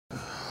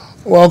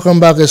Welcome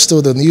back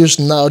to the news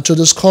now to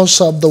discuss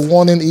the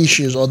warning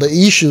issues or the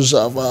issues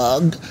of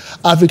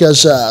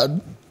Africa's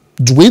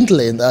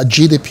dwindling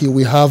GDP.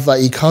 We have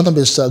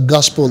economist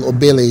Gospel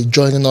Obele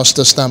joining us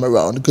this time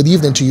around. Good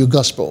evening to you,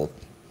 Gospel.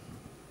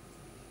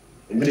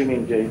 Good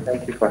evening, Jay.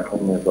 Thank you for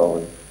coming as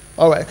always.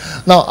 All right.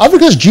 Now,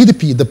 Africa's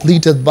GDP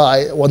depleted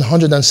by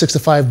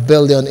 165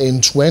 billion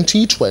in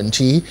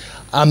 2020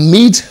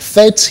 amid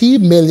 30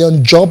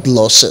 million job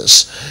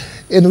losses.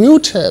 In real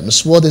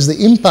terms, what is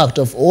the impact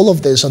of all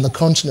of this on the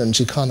continent's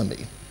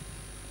economy?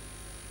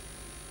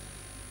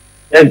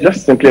 It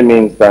just simply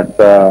means that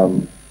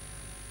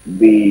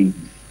the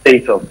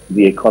state of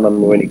the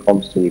economy when it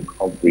comes to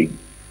recovery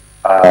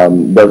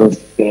doesn't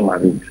seem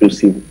as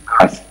inclusive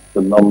as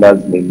the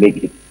numbers may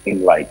make it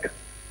seem like,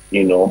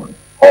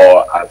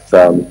 or as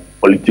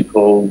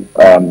political,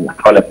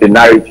 the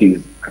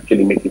narratives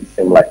actually make it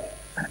seem like.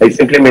 It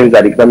simply means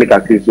that economic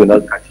activities will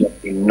not catch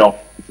up enough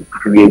to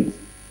create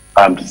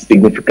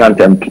significant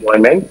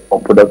employment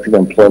or productive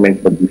employment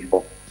for the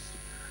people.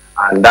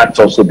 And that's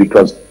also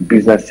because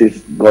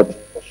businesses got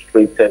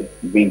frustrated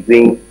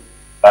within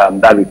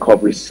that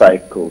recovery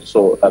cycle.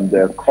 So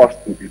there are cost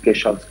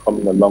implications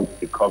coming along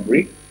with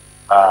recovery,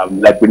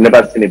 like we've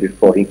never seen it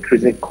before,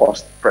 increasing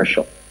cost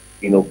pressure,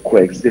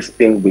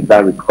 coexisting with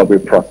that recovery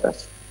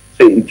process.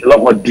 So it's a lot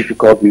more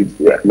difficult,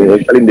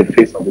 especially in the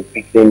face of the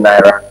weakening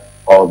naira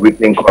or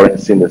weakening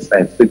currency in the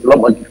sense. So it's a lot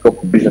more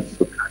difficult for businesses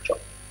to catch up.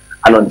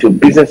 And until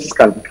businesses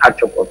can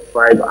catch up or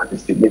thrive at a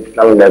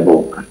significant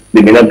level,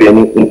 there may not be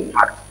any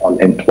impact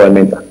on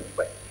employment as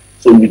well.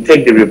 So you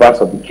take the reverse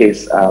of the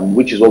case,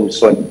 which is what we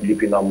saw in the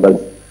G.D.P numbers,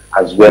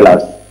 as well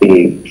as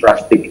a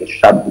sharp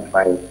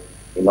decline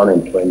in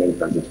unemployment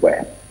as it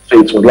were. So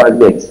it was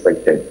largely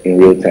expected in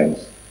real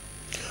terms.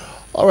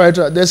 All right,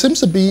 there seems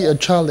to be a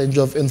challenge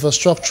of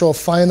infrastructural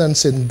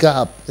financing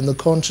gap in the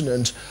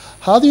continent.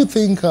 How do you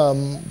think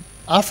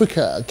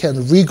Africa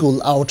can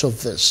wriggle out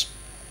of this?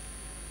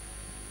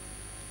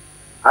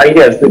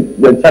 Yes,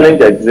 the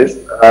challenge exists,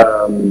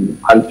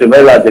 and to a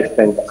very large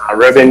extent, our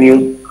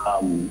revenue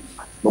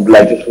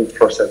mobilization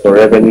process or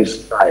revenue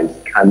size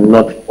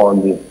cannot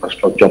fund the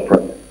infrastructure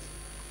projects.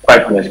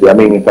 Quite honestly, I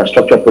mean,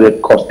 infrastructure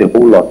projects cost a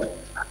whole lot,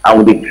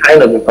 and with the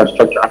kind of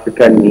infrastructure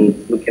Africa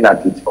needs, looking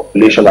at its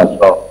population as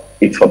well,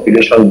 its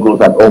population grows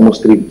at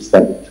almost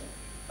 3%.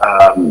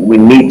 We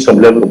need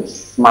some level of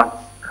smart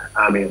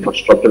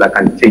infrastructure that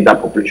can take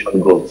that population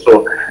growth.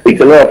 So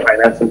it's a lot of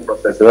financing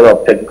process, a lot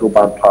of technical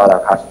manpower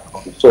that has to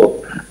come.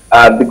 So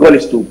the goal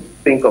is to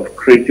think of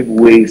creative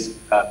ways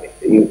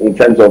in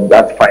terms of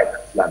that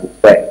finance that is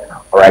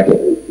fair. All right,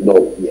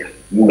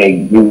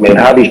 you may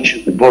have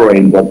issues with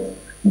borrowing, but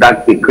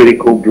that's the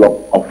critical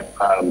block of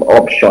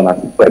option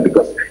as it were,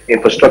 because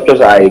infrastructures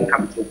are a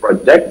capital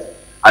project,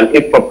 and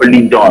if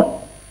properly done,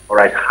 all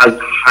right, has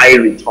high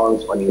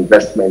returns on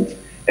investment,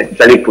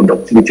 especially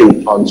productivity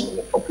returns on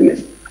the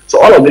populace.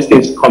 So all of these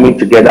things coming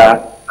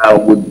together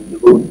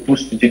would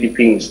boost the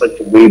GDP in such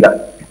a way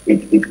that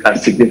it can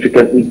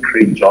significantly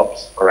create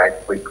jobs, all right,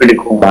 for a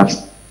critical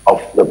mass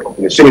of the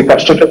population. So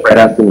infrastructure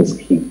financing is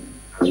key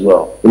as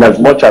well, in as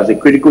much as a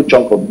critical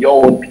chunk of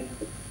your own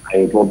people are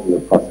involved in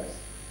the process.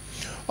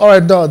 All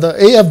right, now, the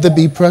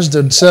AfDB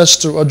president says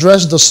to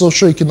address the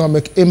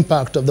socio-economic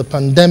impact of the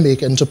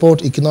pandemic and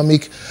support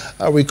economic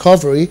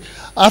recovery,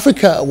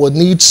 Africa would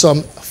need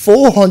some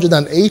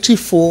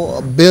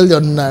 484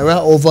 billion naira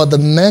over the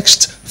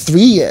next 3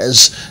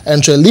 years,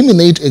 and to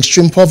eliminate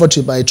extreme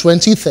poverty by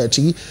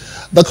 2030,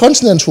 the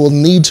continent will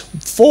need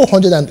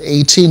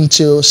 $418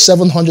 to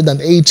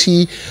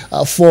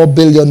 $784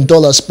 billion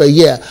per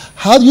year.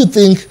 How do you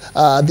think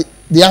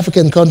the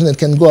African continent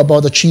can go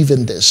about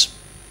achieving this?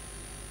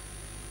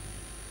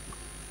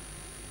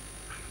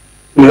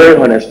 To be very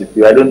honest with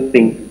you, I don't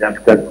think the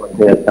African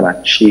continent can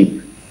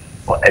achieve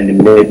or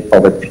eliminate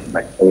poverty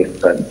by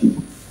 2030.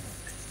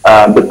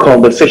 The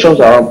conversations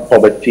around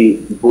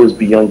poverty goes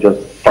beyond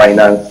just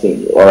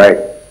financing, all right?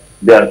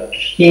 There are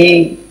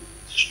key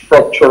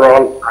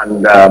structural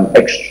and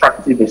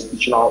extractive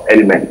institutional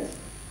elements,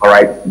 all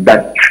right,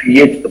 that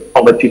create the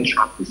poverty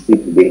trap we see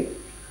today.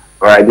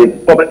 All right, the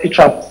poverty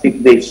trap we see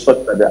today is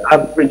such that the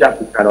average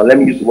African, or let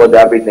me use the word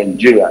the average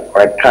Nigerian, all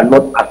right,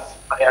 cannot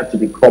aspire to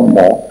become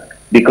more,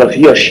 because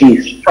he or she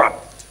is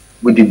trapped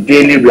with the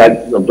daily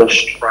realities of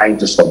just trying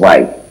to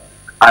survive.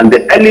 And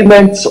the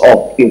elements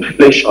of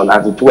inflation,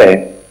 as it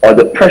were, or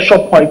the pressure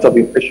point of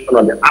inflation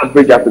on the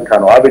average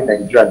African or average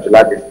Nigerian to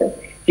large extent,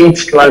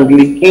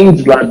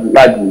 hinge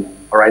largely,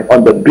 all right,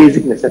 on the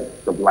basic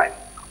necessities of life.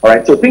 All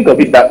right, so think of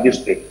it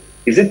this way.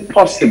 Is it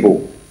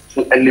possible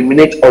to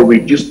eliminate or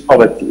reduce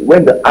poverty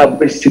when the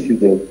average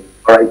citizen,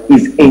 all right,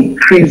 is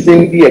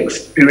increasingly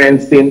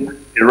experiencing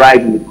a rise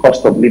in the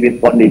cost of living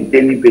on a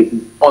daily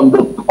basis on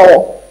the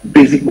core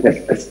basic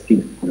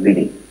necessities of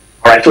living?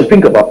 All right, so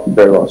think about it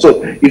very well.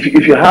 So if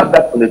you have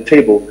that on the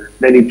table,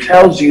 then it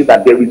tells you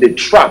that there is a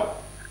trap,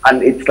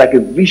 and it's like a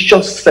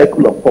vicious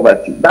circle of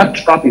poverty. That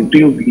trap is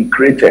being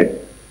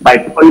recreated by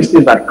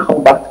policies that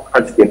come back to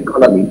hurt the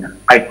economy,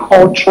 by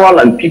cultural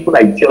and people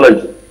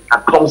ideology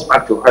that comes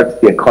back to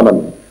hurt the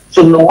economy.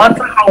 So no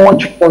matter how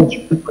much funds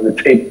you put on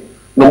the table,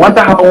 no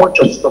matter how much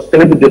of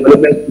sustainable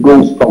development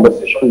goals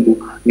conversation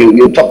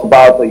you talk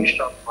about or you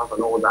shout about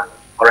and all that,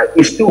 all right,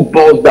 it still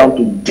boils down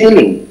to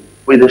dealing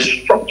with the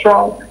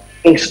structural,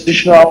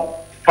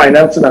 institutional,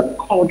 financing, and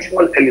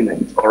cultural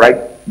elements, all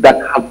right, that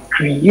have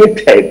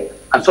created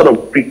and sort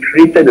of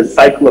recreated the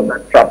cycle of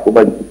that trap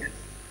over the years.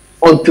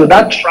 Until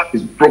that trap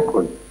is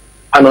broken,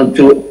 and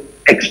until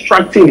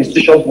extractive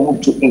institutions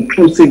move to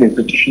inclusive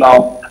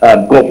institutional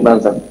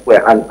governance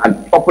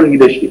and proper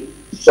leadership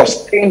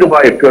sustained over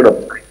a period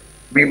of time,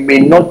 we may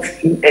not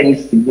see any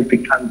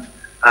significant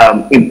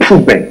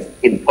improvement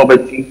in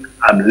poverty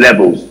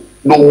levels,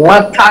 no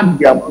matter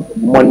the amount of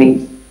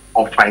money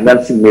or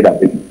financing made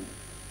available.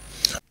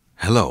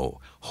 Hello,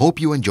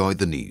 hope you enjoyed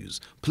the news.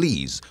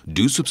 Please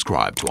do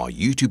subscribe to our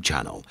YouTube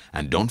channel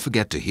and don't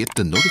forget to hit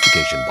the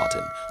notification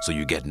button so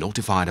you get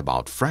notified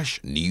about fresh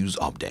news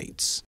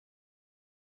updates.